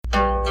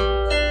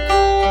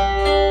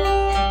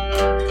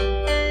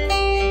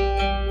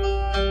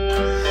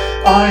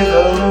I,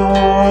 the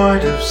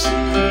Lord of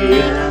sea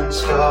and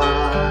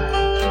sky,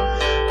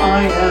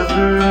 I have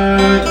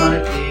heard my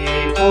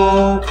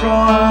people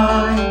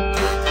cry,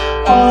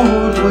 all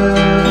who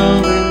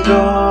dwell in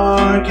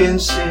dark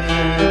and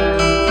sin,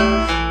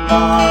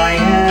 my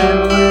hand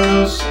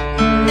will save.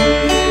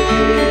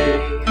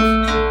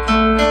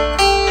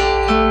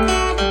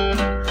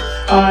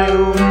 I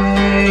will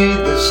make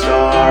the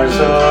stars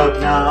of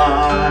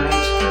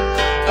night,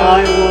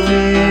 I will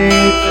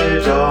make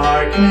the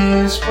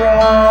darkness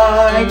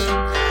bright.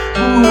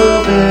 Who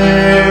will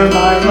bear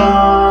my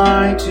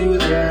light to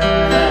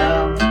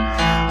them?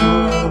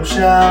 Whom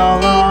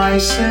shall I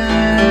send?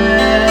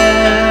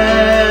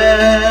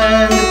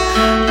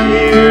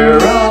 Here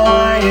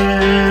I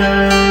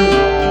am,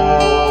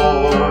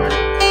 Lord.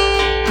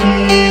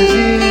 Is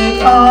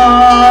it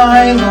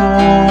I,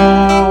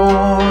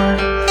 Lord?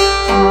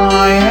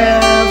 I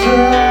have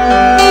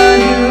heard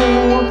you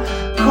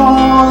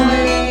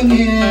calling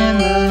in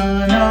the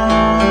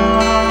night.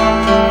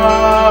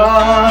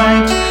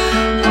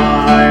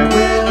 I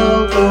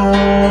will go,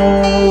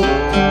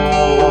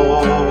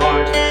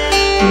 Lord,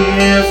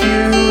 if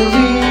you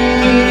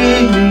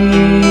lead me.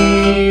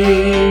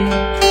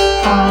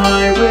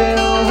 I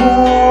will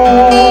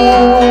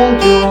hold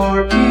your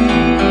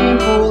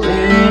people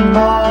in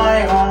my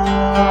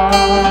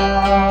heart.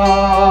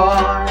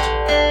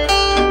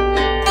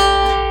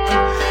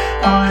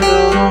 I,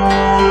 the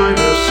Lord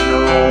of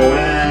snow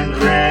and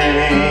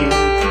rain,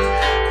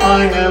 I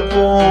have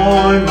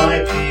borne my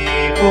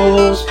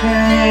people's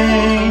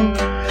pain.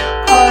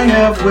 I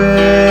have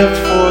wept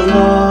for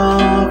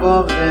love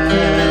of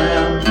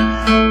them,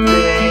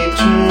 they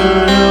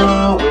turn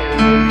away.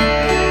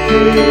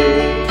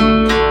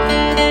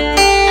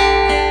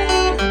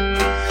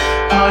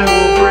 I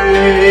will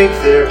break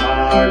their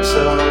hearts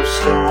of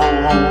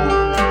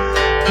stone,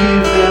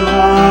 give them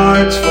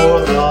hearts for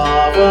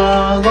love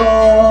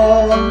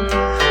alone.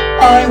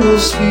 I will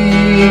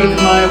speak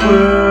my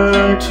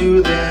word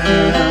to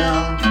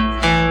them.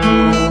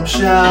 Whom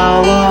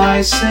shall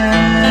I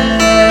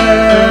send?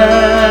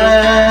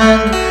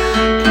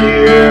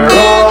 Here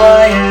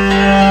I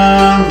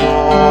am,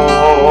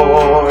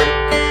 Lord.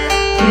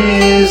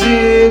 Is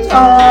it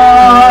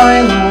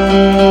I,